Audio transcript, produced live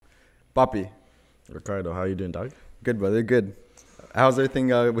Poppy. Ricardo, how you doing, dog? Good, brother. Good. How's everything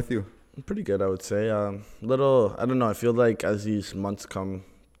with you? Pretty good, I would say. Little, I don't know. I feel like as these months come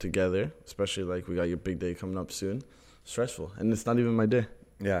together, especially like we got your big day coming up soon, stressful, and it's not even my day.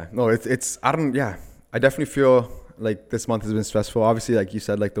 Yeah. No, it's I don't. Yeah. I definitely feel like this month has been stressful. Obviously, like you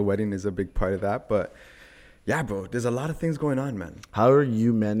said, like the wedding is a big part of that. But yeah, bro, there's a lot of things going on, man. How are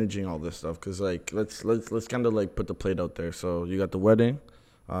you managing all this stuff? Cause like let's kind of like put the plate out there. So you got the wedding,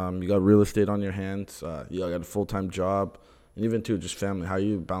 you got real estate on your hands, you got a full-time job, and even too just family. How are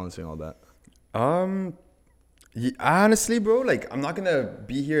you balancing all that? Honestly, bro, like I'm not gonna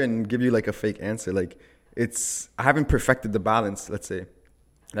be here and give you like a fake answer. Like I haven't perfected the balance. Let's say,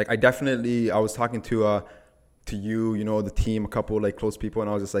 like I was talking to you, the team, a couple like close people, and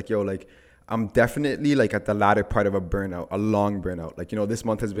I was just like, yo, like I'm definitely like at the latter part of a burnout, a long burnout. Like this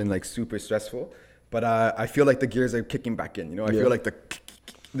month has been like super stressful, but I feel like the gears are kicking back in. I feel like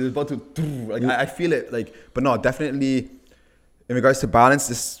they're about to like I feel it like, but no, definitely in regards to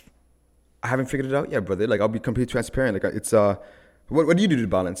balance, I haven't figured it out yet, brother. Like, I'll be completely transparent. Like, it's what do you do to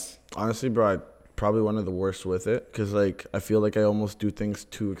balance? Honestly, bro, I'm probably one of the worst with it because, like, I feel like I almost do things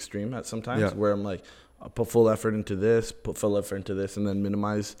too extreme at sometimes where I'm like, I'll put full effort into this, and then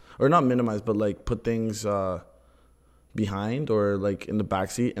not minimize, but, like, put things behind or, like, in the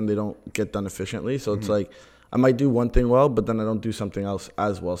backseat and they don't get done efficiently. So it's like I might do one thing well, but then I don't do something else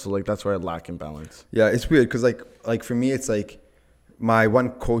as well. So, like, that's where I lack in balance. Yeah, it's weird because, like for me, it's like, my one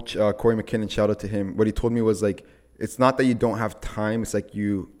coach, Corey McKinnon, shout out to him. What he told me was like, it's not that you don't have time. It's like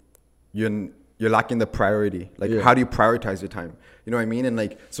you're lacking the priority. Like, how do you prioritize your time? You know what I mean? And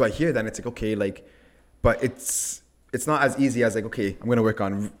like, so I hear that and it's like, okay, like, but it's not as easy as like, okay, I'm going to work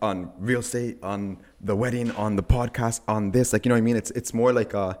on real estate, on the wedding, on the podcast, on this. Like, you know what I mean? It's more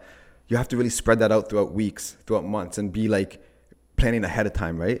like, you have to really spread that out throughout weeks, throughout months, and be like, planning ahead of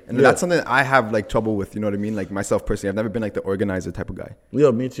time, right? And that's something that I have like trouble with, you know what I mean? Like myself personally, I've never been like the organizer type of guy. Yeah,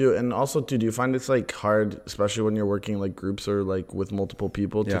 me too. And also too, do you find it's like hard, especially when you're working like groups or like with multiple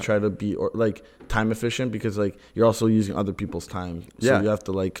people, to try to be like time efficient because like you're also using other people's time, so you have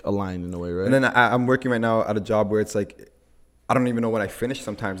to like align in a way, right? And then I'm working right now at a job where it's like I don't even know when I finish.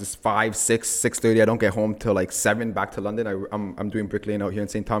 Sometimes it's 5, 6, 6:30. I don't get home till like 7 back to London. I'm doing bricklaying out here in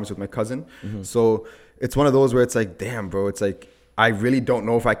St. Thomas with my cousin. So it's one of those where it's like, damn, bro, it's like I really don't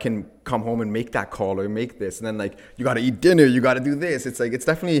know if I can come home and make that call or make this. And then like, you got to eat dinner. You got to do this. It's like, it's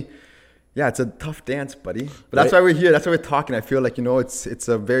definitely, it's a tough dance, buddy. But that's why we're here. That's why we're talking. I feel like, it's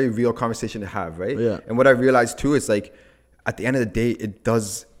a very real conversation to have, right? Yeah. And what I realized too is like, at the end of the day, it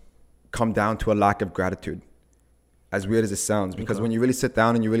does come down to a lack of gratitude, as weird as it sounds. Because when you really sit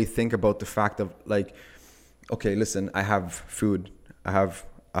down and you really think about the fact of like, okay, listen, I have food. I have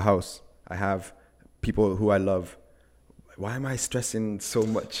a house. I have people who I love. Why am I stressing so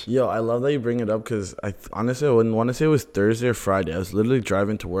much? Yo, I love that you bring it up because honestly, I wouldn't want to say it was Thursday or Friday. I was literally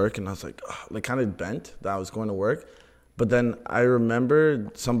driving to work and I was like kind of bent that I was going to work. But then I remember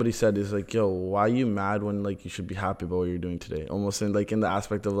somebody said, it's like, yo, why are you mad when like you should be happy about what you're doing today? Almost in the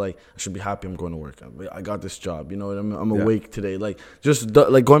aspect of like, I should be happy I'm going to work. I got this job, I'm awake today. Like just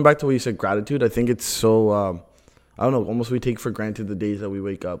like going back to what you said, gratitude. I think it's so, I don't know, almost we take for granted the days that we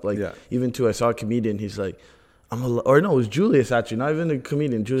wake up. Like even too, I saw a comedian, he's like, it was Julius actually, not even a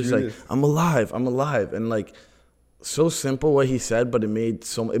comedian. Julius like, I'm alive. And like, so simple what he said, but it makes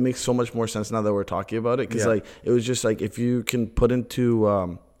so much more sense now that we're talking about it. Cause like, it was just like, if you can put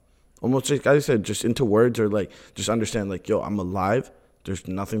into, almost like I said, just into words or like, just understand like, yo, I'm alive. There's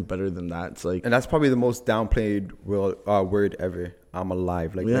nothing better than that. It's like, and that's probably the most downplayed word ever. I'm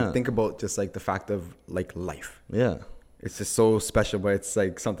alive. Like think about just like the fact of like life. Yeah. It's just so special, but it's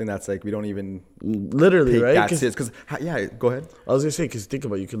like something that's like we don't even literally take right that serious. Because go ahead. I was gonna say because think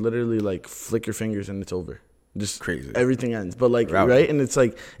about it, you could literally like flick your fingers and it's over, just crazy. Everything ends. But like right, and it's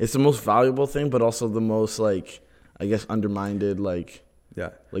like it's the most valuable thing, but also the most like I guess undermined. Like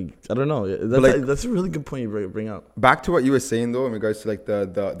like I don't know. That's a really good point you bring up. Back to what you were saying though, in regards to like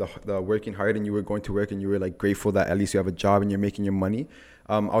the working hard and you were going to work and you were like grateful that at least you have a job and you're making your money.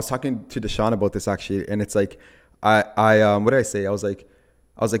 I was talking to Deshaun about this actually, and it's like. What did I say? I was like,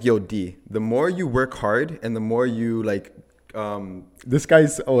 yo, D, the more you work hard and the more you like, this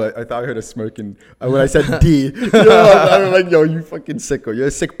guy's, I thought I heard a smirking when I said D. I'm like, yo, you fucking sicko. You're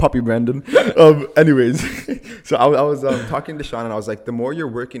a sick puppy, Brandon. Anyways, so I was talking to Sean and I was like, the more you're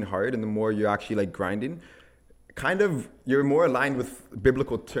working hard and the more you're actually like grinding, kind of you're more aligned with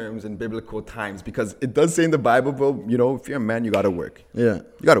biblical terms and biblical times because it does say in the Bible, bro, if you're a man, you got to work. Yeah.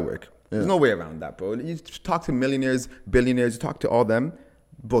 You got to work. There's no way around that, bro. You talk to millionaires, billionaires, you talk to all them,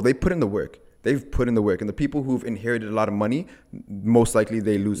 bro, they put in the work. they've put in the work. And the people who've inherited a lot of money, most likely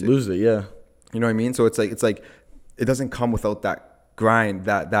they lose it. Yeah. You know what I mean? So it's like it doesn't come without that grind,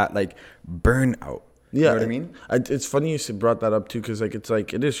 that like burnout. Yeah, you know what I mean? It's funny you brought that up too, because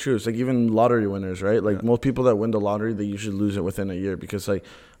like it is true. It's like even lottery winners, right? Like most people that win the lottery, they usually lose it within a year, because like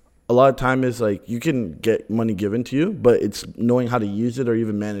a lot of time is like you can get money given to you, but it's knowing how to use it or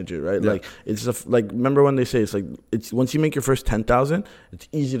even manage it, right? Yeah. Like it's like, remember when they say it's once you make your first 10,000, it's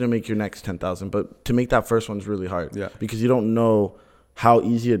easy to make your next 10,000, but to make that first one is really hard. Yeah, because you don't know how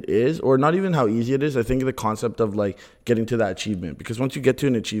easy it is, or not even how easy it is. I think the concept of like getting to that achievement, because once you get to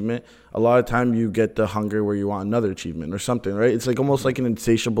an achievement, a lot of time you get the hunger where you want another achievement or something, right? It's like almost like an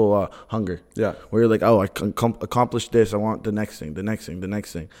insatiable hunger. Yeah. Where you're like, oh, I can accomplish this, I want the next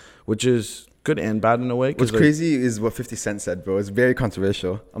thing, which is good and bad in a way. What's crazy is what 50 Cent said, bro. It's very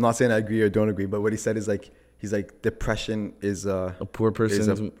controversial. I'm not saying I agree or don't agree, but what he said is like, he's like, depression is a poor person's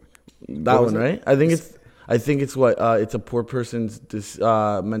that one, right? I think it's what it's a poor person's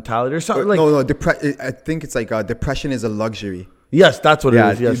mentality or something. Like, no. I think it's like depression is a luxury. Yes, that's what it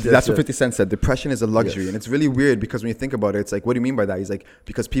is. Yes, that's what 50 Cent said. Depression is a luxury, and it's really weird because when you think about it, it's like, what do you mean by that? He's like,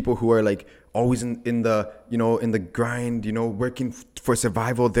 because people who are like always in the grind, working for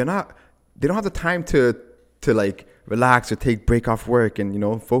survival, they don't have the time to like relax or break off work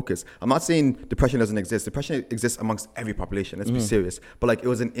and focus. I'm not saying depression doesn't exist. Depression exists amongst every population. Let's be serious. But like, it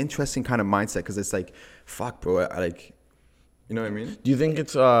was an interesting kind of mindset, because it's like, fuck, bro. Like, you know what I mean? Do you think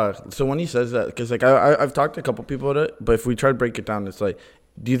it's so when he says that, because like I've talked to a couple people about it, but if we try to break it down, it's like,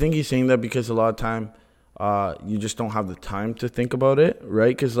 do you think he's saying that because a lot of time you just don't have the time to think about it,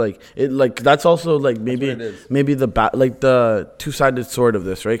 right? Because like it, like that's also like maybe the two-sided sword of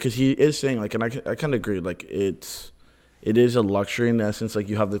this, right? Because he is saying like, and I kind of agree, like it is a luxury in essence, like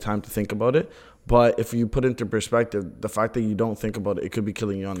you have the time to think about it. But if you put into perspective, the fact that you don't think about it, it could be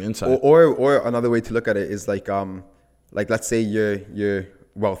killing you on the inside. Or another way to look at it is like let's say you're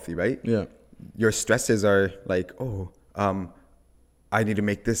wealthy, right? Yeah. Your stresses are like, I need to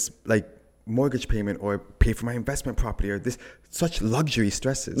make this like mortgage payment or pay for my investment property, or this, such luxury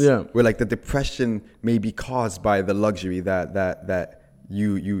stresses. Yeah. Where like the depression may be caused by the luxury that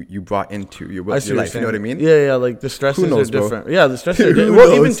you brought into your life. You know what I mean? Yeah. Like the stresses are different. Bro? Yeah, the stresses are different.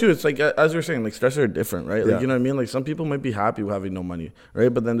 Well, even too, it's like, as we're saying, like stresses are different, right? Like, you know what I mean? Like some people might be happy with having no money, right?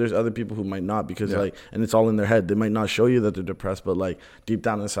 But then there's other people who might not, because like, and it's all in their head. They might not show you that they're depressed, but like deep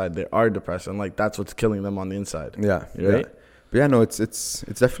down inside, they are depressed. And like, that's what's killing them on the inside. Yeah. Right? Yeah. But yeah, no, it's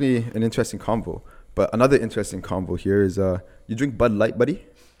definitely an interesting convo. But another interesting convo here is, you drink Bud Light, buddy?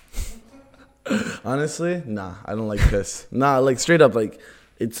 Honestly, nah, I don't like piss. Nah, like straight up, like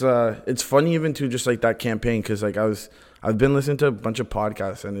it's funny even too, just like that campaign, because like I've been listening to a bunch of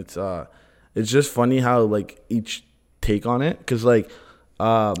podcasts, and it's just funny how like each take on it, because like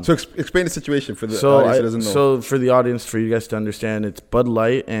so explain the situation for the audience who doesn't know. So for the audience, for you guys to understand, it's Bud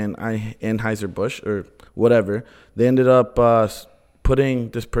Light and Anheuser-Busch or whatever. They ended up putting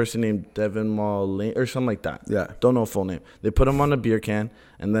this person named Devin Mullane or something like that. Yeah. Don't know full name. They put him on a beer can,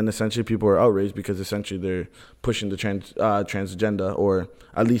 and then essentially people were outraged because essentially they're pushing the trans agenda, or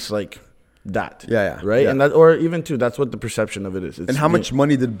at least like that. Yeah. Right? Yeah. And that, or even too, that's what the perception of it is. And how much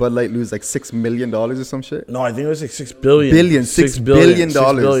money did Bud Light lose? Like $6 million or some shit? No, I think it was like $6 billion. $6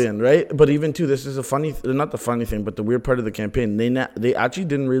 billion, right? But even too, this is a funny, not the funny thing, but the weird part of the campaign. They actually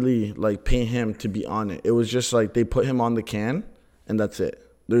didn't really like pay him to be on it. It was just like they put him on the can, and that's it.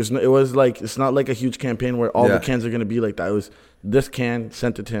 It's not like a huge campaign where all the cans are going to be like that. It was this can,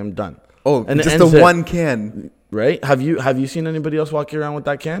 sent it to him, done. Oh, and just the one can. Right? Have you seen anybody else walking around with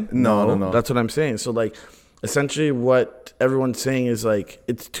that can? No. That's what I'm saying. So like, essentially what everyone's saying is like,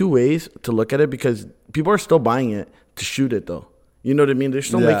 it's two ways to look at it, because people are still buying it to shoot it though. You know what I mean? They're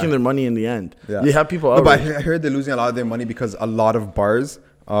still making their money in the end. Yeah. You have people but I heard they're losing a lot of their money because a lot of bars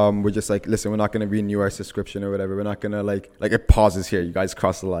we're just like, listen, we're not going to renew our subscription or whatever. We're not going to like it pauses here. You guys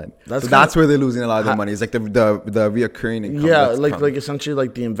cross the line. That's where they're losing a lot of their money. It's like the reoccurring income. Yeah, like essentially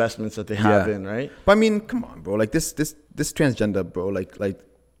like the investments that they have in, right? But I mean, come on, bro. Like this transgender, bro. Like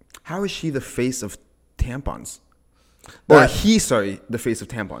how is she the face of tampons? Or the face of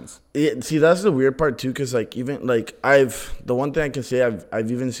tampons. See, that's the weird part too, because like even like the one thing I can say,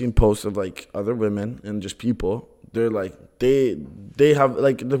 I've even seen posts of like other women and just people. They're like they have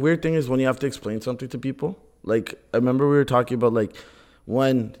like, the weird thing is when you have to explain something to people. Like I remember we were talking about like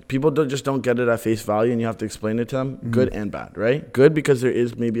when people don't get it at face value and you have to explain it to them, good and bad, right? Good because there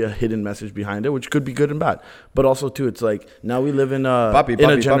is maybe a hidden message behind it, which could be good and bad. But also too, it's like now we live in a Puppy.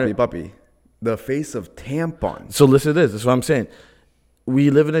 The face of tampons. So listen to this. That's what I'm saying. We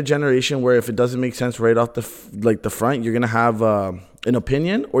live in a generation where if it doesn't make sense right off the front, you're gonna have an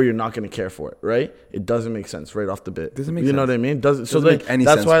opinion or you're not going to care for it, right? It doesn't make sense right off the bat. Doesn't make you sense. know what I mean? Doesn't make any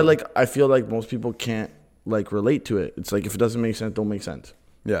sense. That's why like I feel like most people can't like relate to it. It's like if it doesn't make sense, don't make sense.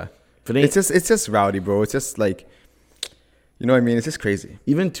 Yeah. It's just rowdy, bro. It's just like, you know what I mean? It's just crazy.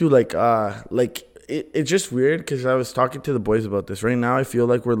 Even to it's just weird because I was talking to the boys about this. Right now, I feel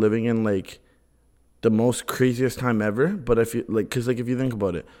like we're living in like the most craziest time ever. But I feel like, because like if you think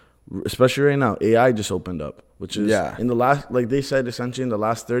about it, especially right now, AI just opened up, which is in the last, like they said, essentially in the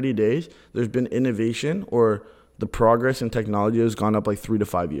last 30 days, there's been innovation or the progress in technology has gone up like 3 to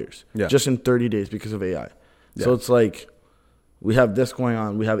 5 years just in 30 days because of AI. So it's like, we have this going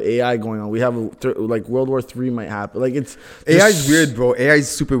on. We have AI going on. We have like World War III might happen. Like it's AI is weird, bro. AI is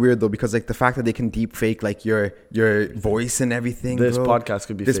super weird though, because like the fact that they can deep fake like your voice and everything. This bro. podcast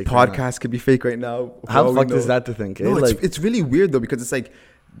could be this fake. This podcast could be fake right now. How fucked is that to think? Eh? No, like, it's really weird though, because it's like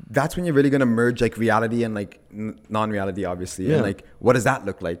that's when you're really gonna merge like reality and like non-reality, obviously. Yeah. And like, what does that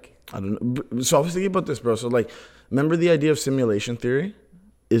look like? I don't know. So I was thinking about this, bro. So like, remember the idea of simulation theory?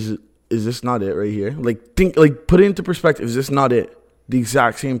 Is this not it right here? Like put it into perspective. Is this not it? The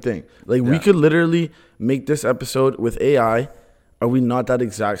exact same thing. Like we could literally make this episode with AI. Are we not that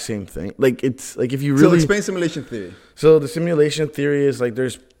exact same thing? Like it's like if you really explain simulation theory. So the simulation theory is like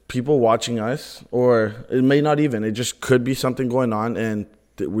there's people watching us, or it may not even. It just could be something going on, and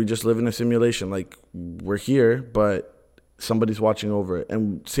we just live in a simulation. Like we're here, but somebody's watching over it.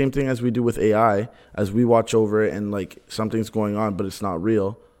 And same thing as we do with AI, as we watch over it, and like something's going on, but it's not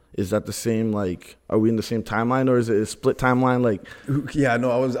real. Is that the same, like, are we in the same timeline, or is it a split timeline? Like, yeah, no,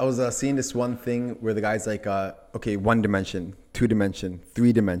 I was seeing this one thing where the guy's like, okay, 1 dimension, 2 dimension,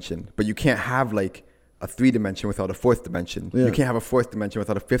 3 dimension, but you can't have like a 3 dimension without a 4th dimension. You can't have a 4th dimension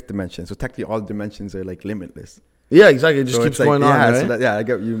without a 5th dimension. So technically all dimensions are like limitless. Yeah, exactly. It just keeps going on, right? So I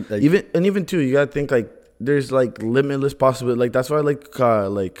get you. Like, even too, you gotta think like, there's like limitless possibility. Like that's why I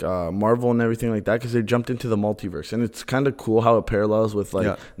like Marvel and everything like that, because they jumped into the multiverse, and it's kind of cool how it parallels with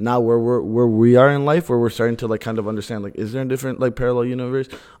like now where we are in life, where we're starting to like kind of understand like, is there a different like parallel universe?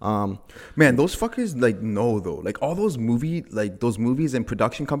 Man, those fuckers like know though. Like all those movies and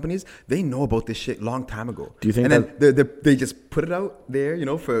production companies, they know about this shit long time ago. Do you think? And then they just put it out there, you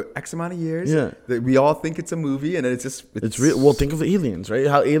know, for X amount of years. Yeah, we all think it's a movie, and then it's real. Well, think of aliens, right?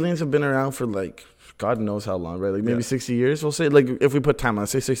 How aliens have been around for like, God knows how long, right? Like maybe 60 years. We'll say, like, if we put time on,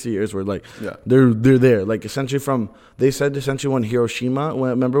 say 60 years, we're like, they're there. Like essentially they said when Hiroshima,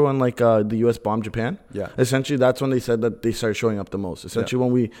 remember when like the U.S. bombed Japan? Yeah. Essentially, that's when they said that they started showing up the most. Essentially,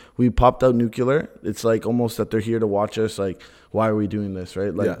 when we popped out nuclear, it's like almost that they're here to watch us. Like, why are we doing this,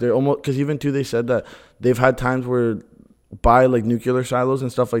 right? Like they're almost, because even too, they said that they've had times where by like nuclear silos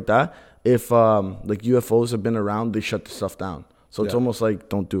and stuff like that, if like UFOs have been around, they shut the stuff down. So it's almost like,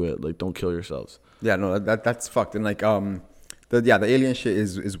 don't do it. Like, don't kill yourselves. Yeah, no, that's fucked. And like, the alien shit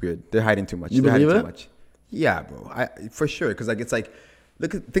is weird. They're hiding too much. You believe it? Too much. Yeah, bro. For sure. Because like, it's like,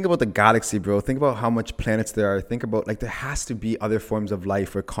 think about the galaxy, bro. Think about how much planets there are. Think about like, there has to be other forms of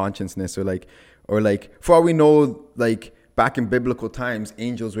life or consciousness, or like, for all we know, like back in biblical times,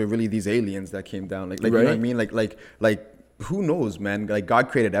 angels were really these aliens that came down. Like, you know what I mean? Like. Who knows, man? Like God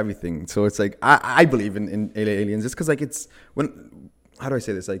created everything, so it's like I believe in aliens, just because like it's how do I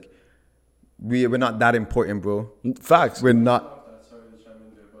say this? Like we're not that important, bro. Facts. We're not. Sorry to chime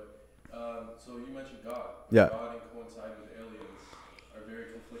in there, but so you mentioned God. Yeah. God and coincide with aliens are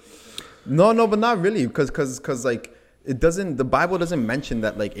very conflicting things. No, but not really, because like it doesn't. The Bible doesn't mention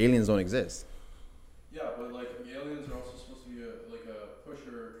that like aliens don't exist. Yeah, but like aliens are also supposed to be a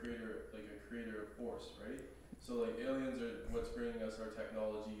pusher, creator force, right? So like aliens are what's bringing us our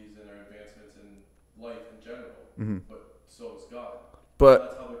technologies and our advancements in life in general. Mm-hmm. But so is God. But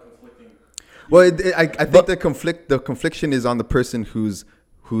that's how they're conflicting. Well, I think the confliction is on the person who's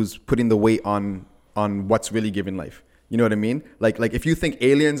putting the weight on what's really given life. You know what I mean? Like if you think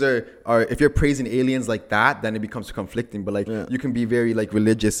aliens are if you're praising aliens like that, then it becomes conflicting. But like you can be very like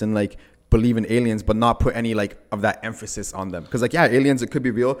religious and like believe in aliens, but not put any like of that emphasis on them. Because like aliens, it could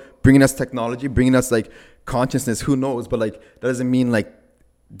be real, bringing us technology, bringing us like consciousness. Who knows? But like that doesn't mean like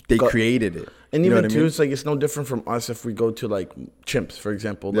they created it. And even too, it's like it's no different from us if we go to like chimps, for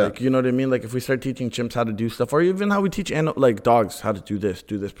example. Like, you know what I mean? Like if we start teaching chimps how to do stuff, or even how we teach like dogs how to do this,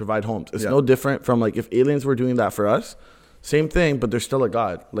 provide homes. It's no different from like if aliens were doing that for us. Same thing, but there's still a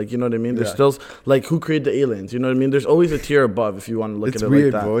God. Like, you know what I mean? There's still, like, who created the aliens? You know what I mean? There's always a tier above if you want to look at it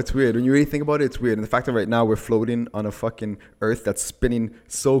weird, like that. Bro. It's weird. When you really think about it, it's weird. And the fact that right now we're floating on a fucking earth that's spinning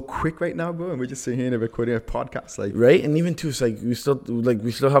so quick right now, bro, and we're just sitting here and recording a podcast. Like, right? And even, too, it's like we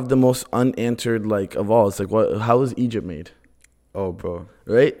still have the most unanswered, like, of all. It's like, how was Egypt made? Oh, bro.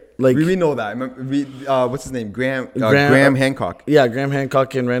 right? Like We know that. I remember what's his name? Graham Hancock. yeah, Graham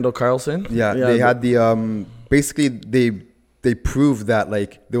Hancock and Randall Carlson. Yeah, they had the basically they proved that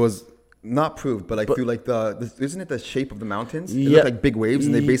like there was not proved, but through like the isn't it the shape of the mountains? It looked like big waves,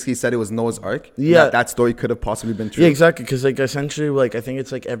 and they basically said it was Noah's Ark. Yeah, that story could have possibly been true. Yeah, exactly. Because like essentially, like I think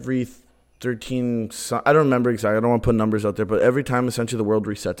it's like every 13. I don't remember exactly. I don't want to put numbers out there, but every time essentially the world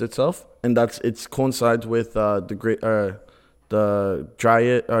resets itself, and it coincides with the greater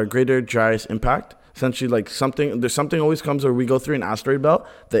Dryas impact. Essentially, like something always comes where we go through an asteroid belt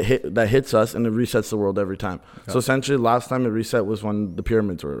that hits us, and it resets the world every time. Yeah. So essentially, last time it reset was when the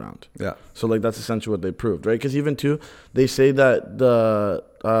pyramids were around. Yeah. So like that's essentially what they proved, right? Because even too, they say that the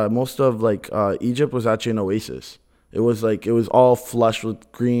most of Egypt was actually an oasis. It was all flush with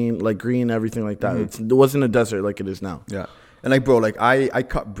green everything like that. Mm-hmm. It wasn't a desert like it is now. Yeah. And like, bro, like I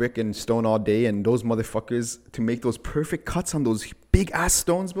cut brick and stone all day, and those motherfuckers to make those perfect cuts on those big ass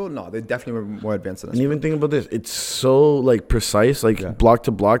stones, bro. No, they definitely were more advanced than us. And even think about this, it's so like precise, block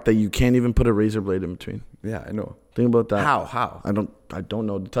to block, that you can't even put a razor blade in between. Yeah, I know. Think about that. How? I don't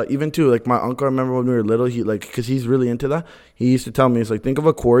know. Even too, like my uncle, I remember when we were little, he because he's really into that. He used to tell me, he's like, think of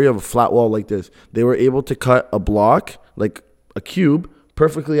a quarry of a flat wall like this. They were able to cut a block, like a cube,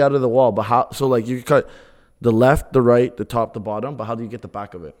 perfectly out of the wall. But how? So like you could cut the left, the right, the top, the bottom, but how do you get the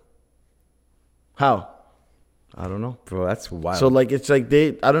back of it? How? I don't know. Bro, that's wild. So like it's like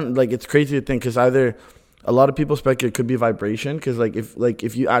it's crazy to think, because either a lot of people speculate it could be vibration, because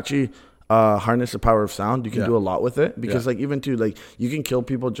if you actually harness the power of sound, you can do a lot with it, because like even too, like you can kill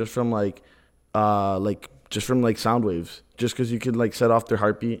people just from sound waves, just because you could like set off their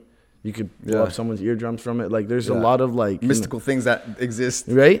heartbeat. You could blow up someone's eardrums from it. Like there's a lot of like mystical things that exist,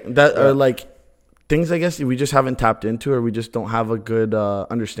 right? That are like things, I guess, we just haven't tapped into, or we just don't have a good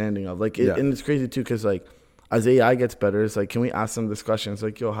understanding of. Like, and it's crazy too, because like as AI gets better, it's like, can we ask them this question? It's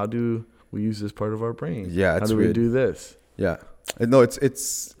like, yo, how do we use this part of our brain? Yeah, how do we do this? Yeah, no,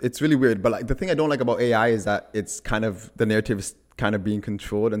 it's really weird. But like the thing I don't like about AI is that it's kind of the narrative is kind of being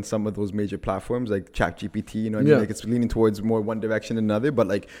controlled on some of those major platforms like ChatGPT. You know what I mean? Like it's leaning towards more one direction than another.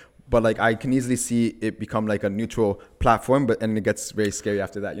 But I can easily see it become like a neutral platform, and it gets very scary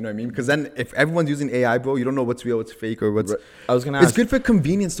after that. You know what I mean? Because then if everyone's using AI, bro, you don't know what's real, what's fake, or what's. I was gonna ask. It's good for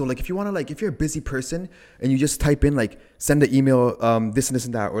convenience though. Like if you want to, if you're a busy person and you just type in send an email, this and this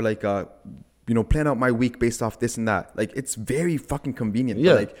and that, or plan out my week based off this and that. Like it's very fucking convenient.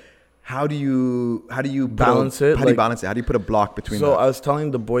 Yeah. But how do you balance it? How do you balance it? How do you put a block between? So I was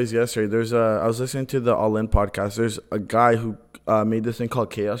telling the boys yesterday. I was listening to the All In podcast. There's a guy who made this thing called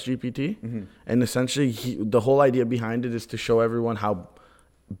Chaos GPT, and essentially the whole idea behind it is to show everyone how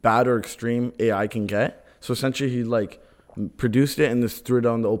bad or extreme AI can get. So essentially he produced it and just threw it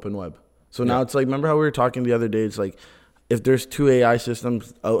on the open web. So now it's like, remember how we were talking the other day? It's like if there's two AI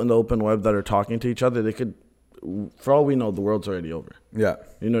systems out in the open web that are talking to each other, they could, for all we know, the world's already over. Yeah.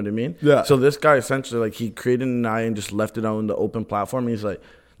 You know what I mean? Yeah. So this guy essentially, he created an AI and just left it on the open platform. He's like,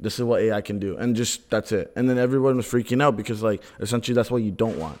 this is what AI can do. And just, that's it. And then everyone was freaking out because essentially that's what you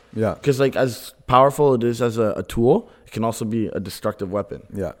don't want. Yeah. Because as powerful it is as a tool, it can also be a destructive weapon.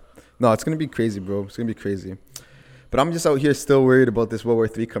 Yeah. No, it's going to be crazy, bro. It's going to be crazy. But I'm just out here still worried about this World War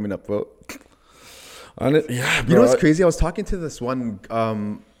III coming up, bro. Yeah, bro. You know what's crazy? I was talking to this one,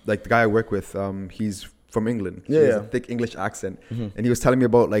 the guy I work with. He's from England. So he has a thick English accent. And he was telling me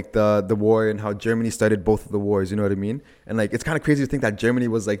about the war and how Germany started both of the wars. You know what I mean? And it's kind of crazy to think that Germany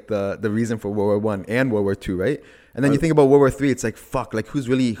was the reason for World War I and World War II, right? And then you think about World War III, it's fuck, who's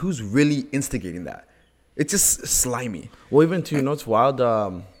really instigating that? It's just slimy. Well, even too, it's wild.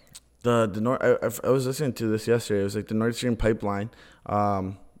 The North. I was listening to this yesterday. It was the Nord Stream pipeline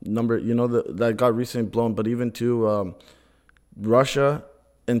that got recently blown. But even too, Russia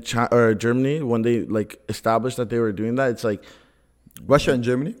and Germany, when they established that they were doing that, it's Russia and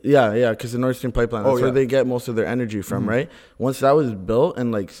Germany. Yeah, because the Nord Stream pipeline. That's where they get most of their energy from, right? Once that was built,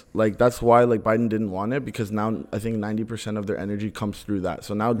 and that's why Biden didn't want it, because now I think 90% of their energy comes through that.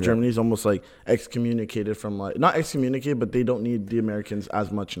 So now Germany's almost excommunicated from not excommunicated, but they don't need the Americans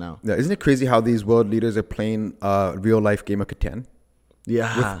as much now. Yeah, isn't it crazy how these world leaders are playing a real life game of Catan?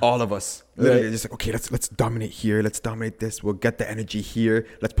 Yeah, with all of us, literally, just okay, let's dominate here, let's dominate this. We'll get the energy here.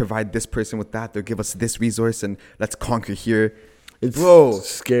 Let's provide this person with that. They'll give us this resource, and let's conquer here. It's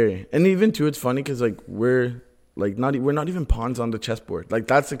scary, and even too, it's funny because we're not even pawns on the chessboard.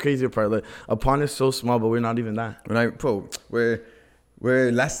 That's the crazier part. A pawn is so small, but we're not even that. We're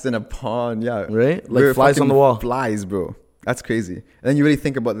less than a pawn. Yeah, right. We're flies on the wall. Flies, bro. That's crazy. And then you really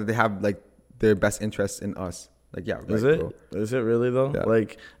think about that they have their best interests in us. Is it? Bro. Is it really though? Yeah.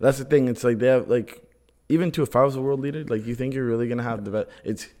 That's the thing. It's they have even too, if I was a world leader, like, you think you're really gonna have the best?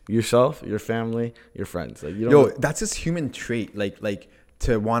 It's yourself, your family, your friends. Like, you don't. Yo, that's just human trait. Like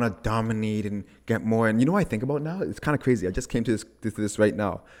to want to dominate and get more. And you know what I think about now? It's kind of crazy. I just came to this right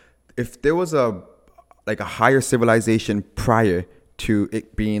now. If there was a higher civilization prior to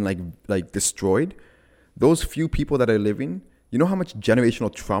it being like destroyed, those few people that are living, you know how much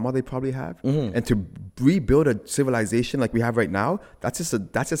generational trauma they probably have, and to rebuild a civilization like we have right now, that's just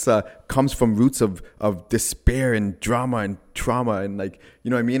a comes from roots of despair and drama and trauma and, like,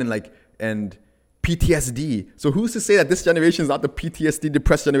 you know what I mean, and PTSD. So who's to say that this generation is not the PTSD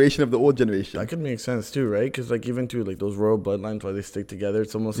depressed generation of the old generation? That could make sense too, right? Because, like, even to, like, those royal bloodlines, why they stick together,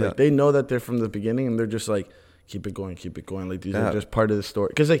 it's almost like they know that they're from the beginning, and they're just like, keep it going. Like, these are just part of the story.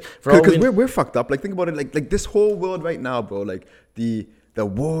 Because, like, we're fucked up. Like, think about it. Like this whole world right now, bro. Like the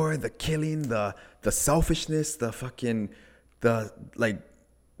war, the killing, the selfishness, the fucking like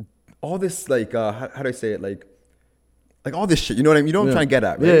all this, like how do I say it, like all this shit. You know what I mean? You know what I'm trying to get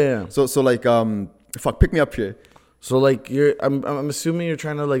at, right? Yeah. So like pick me up here. So, like, I'm assuming you're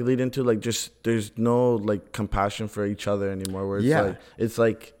trying to, like, lead into, like, just there's no, like, compassion for each other anymore. Where it's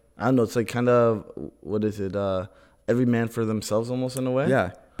like I don't know. It's like kind of, what is it? Every man for themselves, almost, in a way.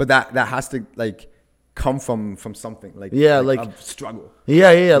 Yeah, but that has to, like, come from something, like a struggle.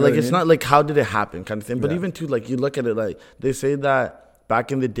 Yeah. You know like, what I it's mean? not like, how did it happen kind of thing. But Yeah. even too, like, you look at it, like, they say that back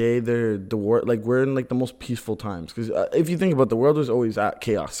in the day, the war, like, we're in, like, the most peaceful times. Because if you think about it, the world was always at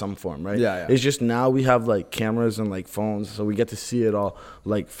chaos, some form, right? Yeah. It's just now we have, like, cameras and, like, phones, so we get to see it all,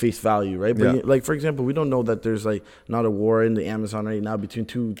 like, face value, right? But like, for example, we don't know that there's, like, not a war in the Amazon right now between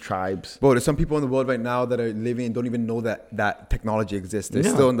two tribes. Bro, there's some people in the world right now that are living and don't even know that technology exists. They're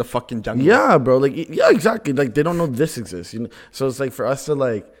still in the fucking jungle. Yeah, bro. Like, yeah, exactly. Like, they don't know this exists. You know? So it's like, for us to,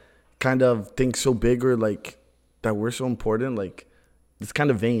 like, kind of think so big, or, like, that we're so important, like, it's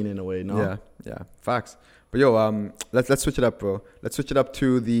kind of vain in a way, no? Yeah, facts. But yo, let's switch it up, bro. Let's switch it up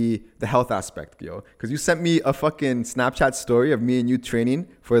to the health aspect, yo. Because you sent me a fucking Snapchat story of me and you training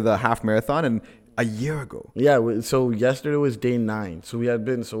for the half marathon, and a year ago. Yeah. So yesterday was day 9. So we had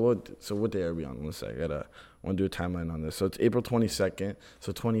been. So what day are we on? One sec. I want to do a timeline on this. So it's April 22nd.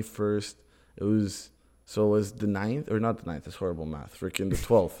 So 21st. It was the 9th, or not the 9th? It's horrible math. Freaking the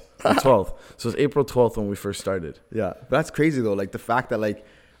 12th. The 12th. So it's April 12th when we first started. Yeah, but that's crazy though. Like, the fact that, like,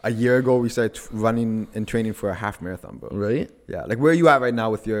 a year ago we started running and training for a half marathon, bro. Right? Yeah. Like, where are you at right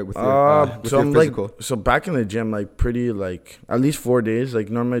now with your so I'm physical? like, so back in the gym, like, pretty, like, at least 4 days. Like,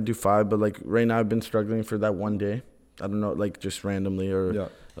 normally I do 5, but, like, right now I've been struggling for that one day. I don't know, like, just randomly, or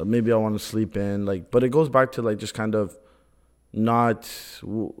maybe I want to sleep in. Like, but it goes back to, like, just kind of not,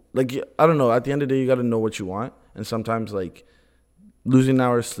 like, I don't know. At the end of the day, you got to know what you want. And sometimes, like, losing an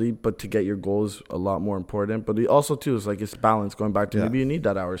hour of sleep, but to get your goals, a lot more important. But also, too, it's like, it's balance, going back to maybe you need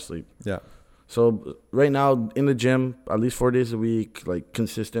that hour of sleep. Yeah. So right now in the gym, at least 4 days a week, like,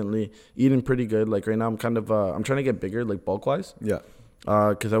 consistently eating pretty good. Like, right now I'm kind of I'm trying to get bigger, like, bulk wise. Yeah.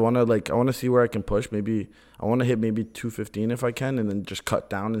 Because I want to see where I can push. Maybe I want to hit maybe 215 if I can, and then just cut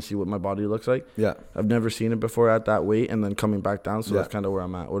down and see what my body looks like. Yeah. I've never seen it before at that weight, and then coming back down. So that's kind of where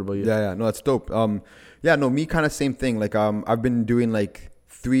I'm at. What about you? Yeah. No, that's dope. Me kind of same thing. Like, I've been doing, like,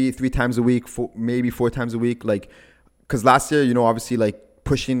 three times a week, maybe 4 times a week. Like, because last year, you know, obviously, like,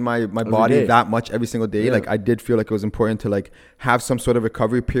 pushing my body that much every single day, like, I did feel like it was important to, like, have some sort of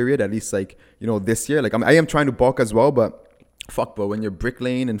recovery period, at least, like, you know, this year. Like, I am trying to bulk as well, but fuck, bro, when you're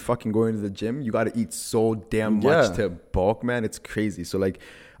bricklaying and fucking going to the gym, you got to eat so damn much to bulk, man. It's crazy. So, like,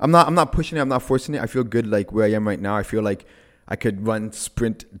 I'm not pushing it. I'm not forcing it. I feel good, like, where I am right now. I feel like I could run,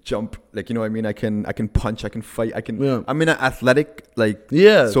 sprint, jump. Like, you know what I mean? I can punch. I can fight. I'm in an athletic, like,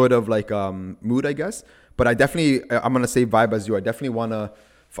 sort of, like, mood, I guess. But I'm going to say vibe as you. I definitely want to,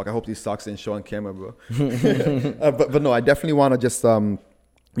 I hope these socks didn't show on camera, bro. But no, I definitely want to just, you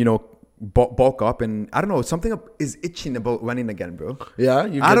know, bulk up. And I don't know, something is itching about running again, bro. Yeah?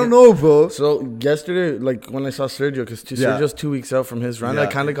 I don't know, bro. So yesterday, like, when I saw Sergio, because Sergio's 2 weeks out from his run, I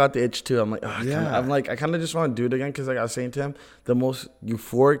kind of got the itch too. I'm like, I kind of just want to do it again, because, like, I was saying to him, the most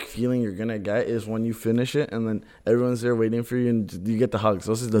euphoric feeling you're going to get is when you finish it and then everyone's there waiting for you and you get the hugs.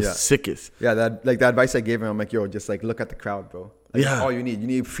 Those are the sickest. Yeah, the advice I gave him, I'm like, yo, just, like, look at the crowd, bro. Like, that's all you need. You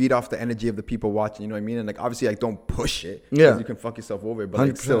need to feed off the energy of the people watching. You know what I mean? And, like, obviously, like, don't push it. Yeah. You can fuck yourself over. But,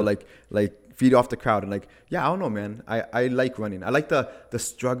 like, still, like feed off the crowd. And, like, I don't know, man. I like running. I like the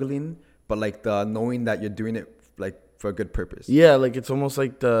struggling, but, like, the knowing that you're doing it, like, for a good purpose. Yeah, like, it's almost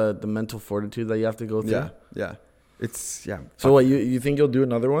like the mental fortitude that you have to go through. Yeah. So what, you think you'll do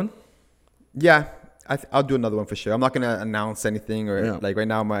another one? Yeah. I'll do another one for sure. I'm not gonna announce anything or Yeah. like right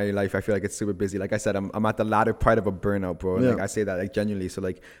now in my life. I feel like it's super busy. Like I said, I'm at the latter part of a burnout, bro. And Yeah. like I say that like genuinely. So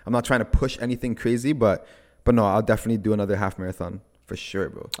like I'm not trying to push anything crazy, but no, I'll definitely do another half marathon for sure,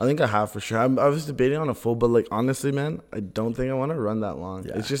 bro. I think I have for sure. I was debating on a full, but like honestly, man, I don't think I want to run that long.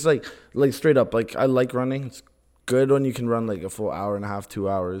 Yeah. It's just like straight up. Like I like running. It's good when you can run like a full hour and a half, 2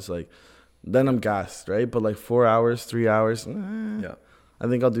 hours. Like then I'm gassed, right? But like 4 hours, 3 hours. Yeah. I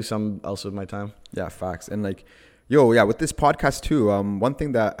think I'll do something else with my time. Yeah, facts. And like, yo, yeah, with this podcast too, one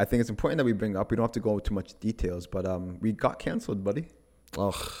thing that I think is important that we bring up, we don't have to go into too much details, but we got canceled, buddy.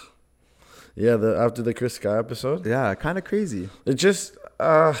 Ugh. Yeah, after the Chris Sky episode. Yeah, kind of crazy. It just,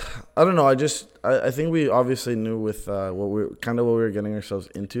 I don't know. I think we obviously knew with what we were getting ourselves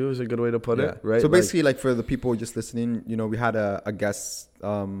into is a good way to put it, right? So basically, like for the people just listening, you know, we had a guest,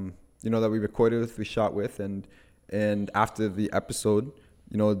 you know, that we recorded with, we shot with, and after the episode,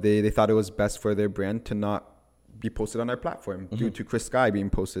 you know, they thought it was best for their brand to not be posted on our platform due to Chris Sky being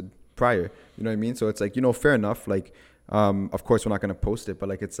posted prior. You know what I mean? So it's like, you know, fair enough. Like, of course, we're not going to post it, but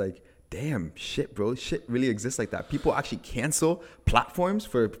like, it's like, damn, shit, bro. Shit really exists like that. People actually cancel platforms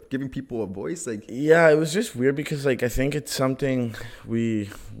for giving people a voice. Like, yeah, it was just weird because like I think it's something we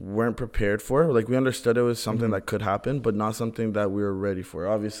weren't prepared for. Like we understood it was something that could happen, but not something that we were ready for.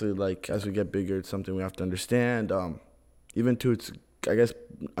 Obviously, like as we get bigger, it's something we have to understand. Even to it's, I guess,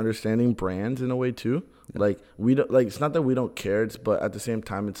 understanding brands in a way too. Like we don't like. It's not that we don't care. But at the same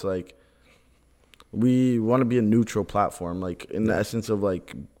time, it's like we want to be a neutral platform. Like in the essence of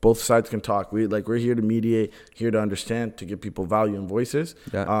like both sides can talk. We're here to mediate, here to understand, to give people value and voices.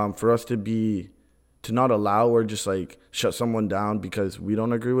 Yeah. For us to not allow or just like shut someone down because we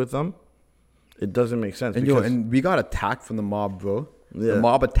don't agree with them, it doesn't make sense. And and we got attacked from the mob, bro. Yeah. The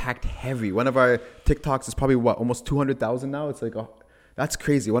mob attacked heavy. One of our TikToks is probably almost 200,000 now. It's like, that's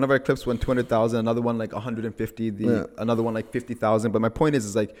crazy. One of our clips went 200,000, another one like 150, another one like 50,000. But my point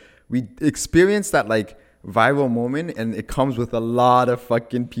is like we experienced that like viral moment, and it comes with a lot of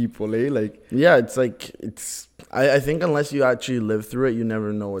fucking people, eh? Like, yeah, it's like I think unless you actually live through it, you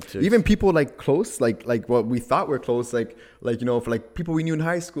never know what to. Even people like close, like what we thought were close, like you know, for like people we knew in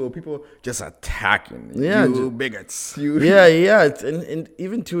high school, people just attacking. Yeah, you bigots. You. Yeah. It's, and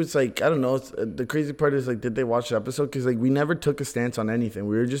even too, it's like I don't know. The crazy part is like, did they watch the episode? Because like we never took a stance on anything.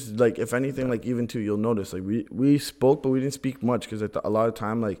 We were just like, if anything, like even too, you'll notice like we spoke, but we didn't speak much because a lot of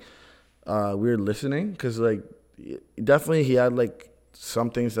time like we were listening because like definitely he had like some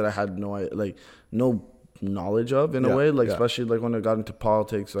things that I had no knowledge of in a way, like especially like when I got into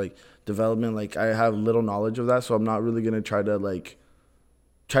politics, like development, like I have little knowledge of that, so I'm not really gonna try to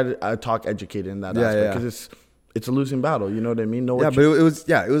talk educated in that aspect because it's a losing battle, you know what I mean? But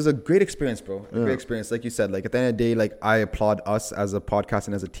it was a great experience, bro. Great experience, like you said. Like at the end of the day, like I applaud us as a podcast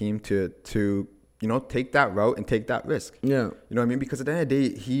and as a team to you know, take that route and take that risk. Yeah, you know what I mean? Because at the end of the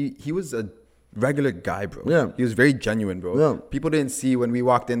day, he was a regular guy, bro. Yeah. He was very genuine, bro. Yeah. People didn't see when we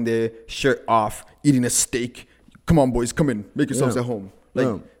walked in there, shirt off, eating a steak. Come on, boys, come in. Make yourselves at home.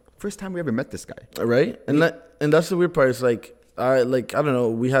 Like, first time we ever met this guy. Right? And that's the weird part. It's like, I don't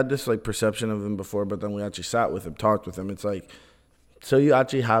know. We had this like perception of him before, but then we actually sat with him, talked with him. It's like, so you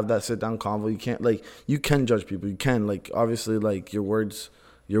actually have that sit down convo. You can't you can judge people. You can obviously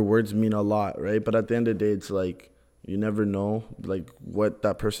your words mean a lot, right? But at the end of the day, it's like, you never know what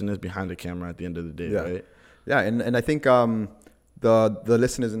that person is behind the camera at the end of the day, right? Yeah, and I think the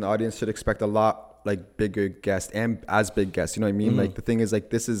listeners in the audience should expect a lot bigger guests and as big guests. You know what I mean? Like the thing is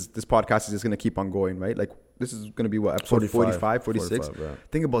this podcast is just gonna keep on going, right? Like this is gonna be what, episode 45, 46? 45, yeah.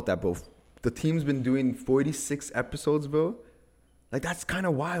 Think about that, bro. The team's been doing 46 episodes, bro. Like, that's kind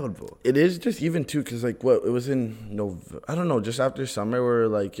of wild, bro. It is just even, too, because, it was in November. I don't know, just after summer, we were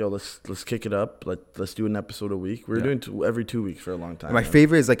like, yo, let's kick it up. Let's do an episode a week. We were doing every 2 weeks for a long time. And my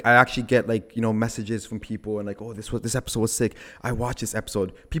favorite is, I actually get, messages from people and, oh, this episode was sick. I watched this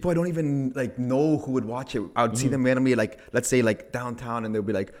episode. People I don't even, know who would watch it. I would see them randomly, let's say, downtown, and they'll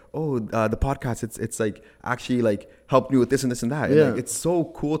be like, oh, the podcast, it's actually, helped me with this and this and that. And, it's so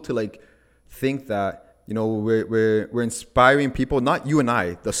cool to, think that, we're inspiring people, not you and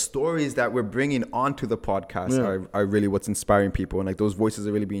I. The stories that we're bringing onto the podcast are really what's inspiring people, and those voices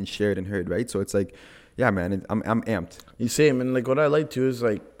are really being shared and heard, right? So it's yeah, man, I'm amped. You same, and what I like too is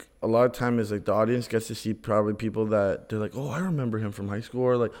a lot of time is the audience gets to see probably people that they're like, oh, I remember him from high school,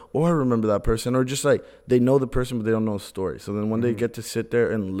 or oh, I remember that person, or just they know the person but they don't know the story. So then when they get to sit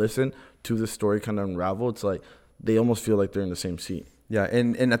there and listen to the story kind of unravel, it's they almost feel like they're in the same seat. Yeah,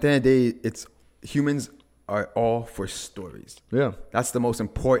 and at the end of the day, it's humans are all for stories. Yeah. That's the most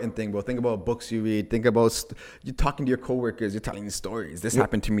important thing, bro. Think about books you read. Think about you talking to your coworkers. You're telling stories. This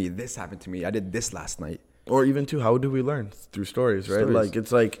happened to me. This happened to me. I did this last night. Or even too, how do we learn? Through stories, right? Like,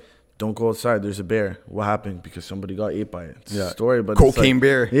 it's like, don't go outside. There's a bear. What happened? Because somebody got ate by it. It's a story, but cocaine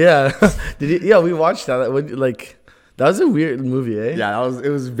bear. Yeah. Yeah, we watched that. That was a weird movie, eh? Yeah, it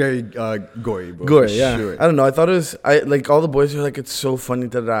was very gory, bro. Gory, yeah. Sure. I don't know. I thought it was, like, all the boys were like, it's so funny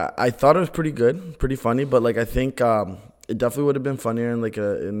that I thought it was pretty good, pretty funny, but like, I think it definitely would have been funnier in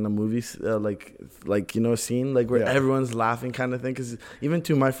in a movie, like you know, a scene like where everyone's laughing kind of thing. Because even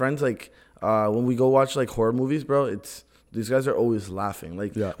to my friends, like when we go watch like horror movies, bro, these guys are always laughing.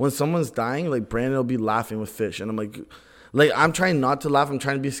 Like when someone's dying, like Brandon will be laughing with Fish, and I'm like, I'm trying not to laugh. I'm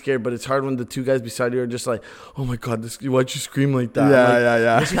trying to be scared, but it's hard when the two guys beside you are just like, oh my God, why'd you scream like that?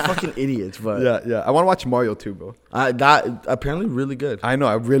 Yeah. You're fucking idiots, but. Yeah. I want to watch Mario too, bro. That apparently really good. I know.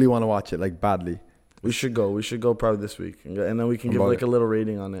 I really want to watch it, like, badly. We should go probably this week. And then we can give like a little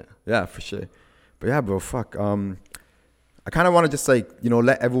rating on it. Yeah, for sure. But yeah, bro, fuck. I kind of want to just like,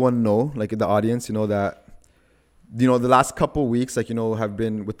 let everyone know, like in the audience, that, the last couple weeks, like, have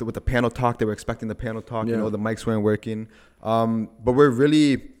been with the panel talk. They were expecting the panel talk. The mics weren't working. But we're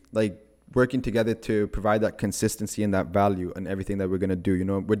really like working together to provide that consistency and that value and everything that we're gonna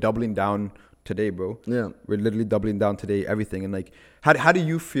do. We're doubling down today, bro. Yeah, we're literally doubling down today. Everything. And like, how do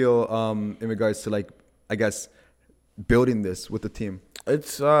you feel in regards to like, I guess, building this with the team?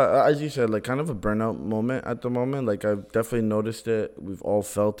 It's as you said, like kind of a burnout moment at the moment. Like I've definitely noticed it. We've all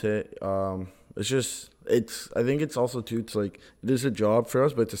felt it. I think it's also too, it's like, it is a job for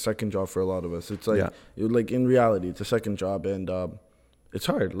us, but it's a second job for a lot of us. It's like, like in reality, it's a second job, and it's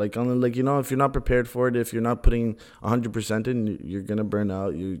hard. Like, if you're not prepared for it, if you're not putting 100% in, you're going to burn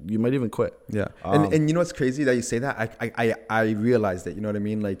out. You might even quit. Yeah. And you know what's crazy that you say that? I realized that, you know what I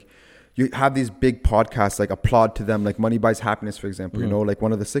mean? Like, you have these big podcasts, like applaud to them, like Money Buys Happiness, for example, like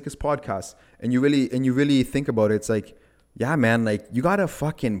one of the sickest podcasts. And you really think about it. It's like, yeah, man, like you gotta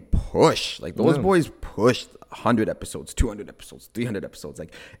fucking push. Like those boys pushed 100 episodes, 200 episodes, 300 episodes.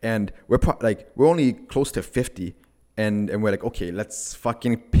 Like, and we're only close to 50, and we're like, okay, let's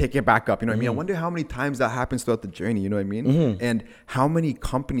fucking pick it back up. You know what I mean? I wonder how many times that happens throughout the journey. You know what I mean? And how many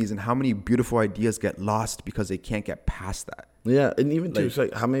companies and how many beautiful ideas get lost because they can't get past that. Yeah, and even too, it's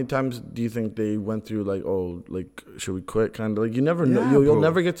like, how many times do you think they went through like, oh, like should we quit? Kind of like, you never know. You'll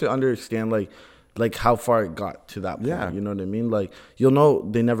never get to understand like how far it got to that point. Yeah. You know what I mean? Like, you'll know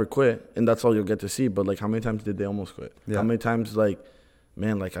they never quit, and that's all you'll get to see. But like, how many times did they almost quit? Yeah. How many times, like,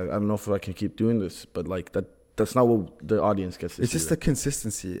 man, like I don't know if I can keep doing this, but like that's not what the audience gets to see. It's just the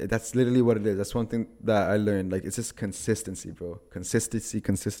consistency. That's literally what it is. That's one thing that I learned. Like, it's just consistency, bro. Consistency.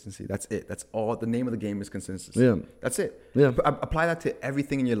 That's it. That's all. The name of the game is consistency. Yeah. That's it. Yeah. Apply that to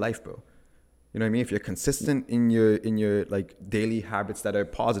everything in your life, bro. You know what I mean? If you're consistent in your like daily habits that are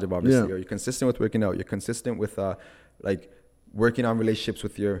positive, obviously, or you're consistent with working out, you're consistent with like working on relationships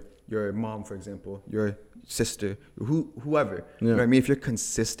with your mom, for example, your sister, whoever. You know what I mean? If you're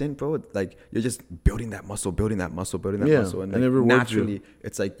consistent, bro, like you're just building that muscle, and like, and it naturally,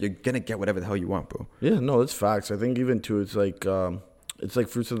 it's like you're gonna get whatever the hell you want, bro. Yeah, no, it's facts. I think even too, it's like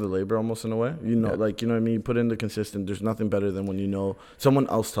fruits of the labor almost in a way. Like, you know what I mean? You put in the consistent. There's nothing better than when someone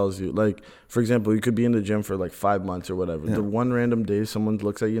else tells you. Like, for example, you could be in the gym for like 5 months or whatever. Yeah. The one random day someone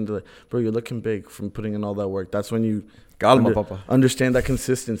looks at you and they're like, bro, you're looking big from putting in all that work. That's when you understand that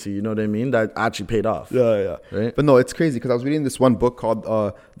consistency. You know what I mean? That actually paid off. Yeah. Right? But no, it's crazy because I was reading this one book called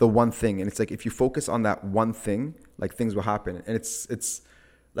The One Thing. And it's like, if you focus on that one thing, like things will happen. And it's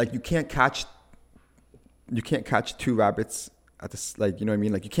like you can't catch 2 rabbits at this, like, you know what I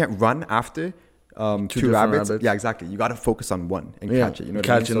mean? Like, you can't run after 2 rabbits. Yeah, exactly. You got to focus on one and catch it. You know what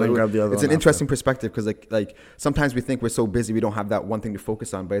I mean? Catch it and then grab the other. It's an interesting perspective because like sometimes we think we're so busy we don't have that one thing to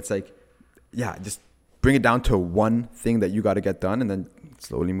focus on, but it's like, yeah, just bring it down to one thing that you got to get done and then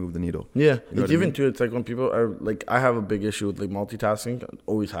slowly move the needle. Yeah. You know even too, it's like when people are like, I have a big issue with like multitasking. I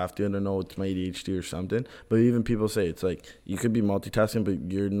always have to. I don't know, it's my ADHD or something. But even people say it's like, you could be multitasking,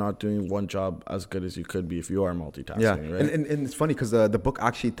 but you're not doing one job as good as you could be if you are multitasking. Yeah. Right? And it's funny because the book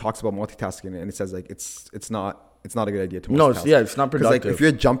actually talks about multitasking and it says like, it's not a good idea to multitask. No, it's not productive. Like if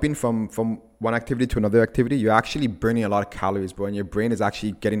you're jumping from one activity to another activity, you're actually burning a lot of calories, bro. And your brain is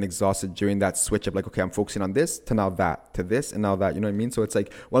actually getting exhausted during that switch of like, okay, I'm focusing on this to now that, to this and now that, you know what I mean? So it's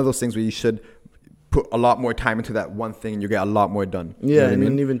like one of those things where you should put a lot more time into that one thing and you get a lot more done. Yeah, you know and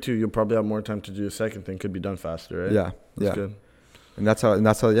then even too, you'll probably have more time to do a second thing, could be done faster, right? Yeah. That's good. And that's how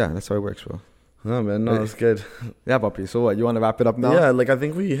it works, bro. Oh man, no, it's good. Yeah, Puppy. So what? You want to wrap it up now? Yeah, like I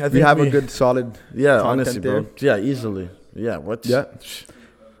think we have a good solid. Yeah, honestly, bro. Yeah, easily. Yeah, what? Yeah.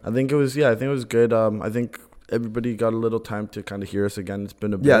 I think it was good. I think everybody got a little time to kind of hear us again. It's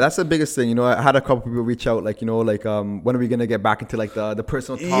been a bit. Yeah, that's the biggest thing. You know, I had a couple people reach out, like, you know, like, when are we gonna get back into like the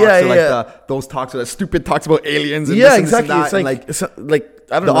personal talks, or like those talks, or the stupid talks about aliens? And yeah, this exactly. And that, It's like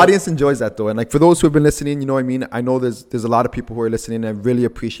I don't the know. audience enjoys that though, and like for those who have been listening, you know what I mean. I know there's a lot of people who are listening, and I really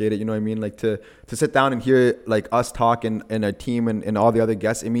appreciate it. You know what I mean. Like to sit down and hear like us talk and our team and all the other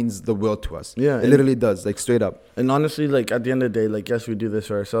guests, it means the world to us. Yeah, it literally does. Like straight up. And honestly, like at the end of the day, like yes, we do this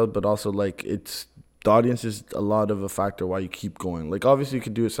for ourselves, but also like the audience is a lot of a factor why you keep going. Like obviously you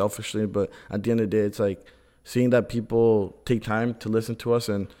could do it selfishly, but at the end of the day, it's like seeing that people take time to listen to us,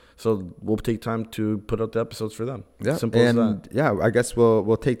 and so we'll take time to put out the episodes for them. Yeah, simple as that. Yeah, I guess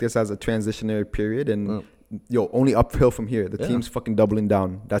we'll take this as a transitionary period, and only uphill from here. The team's fucking doubling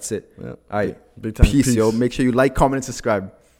down. That's it. Yeah. All right, big time. peace, yo. Make sure you like, comment, and subscribe.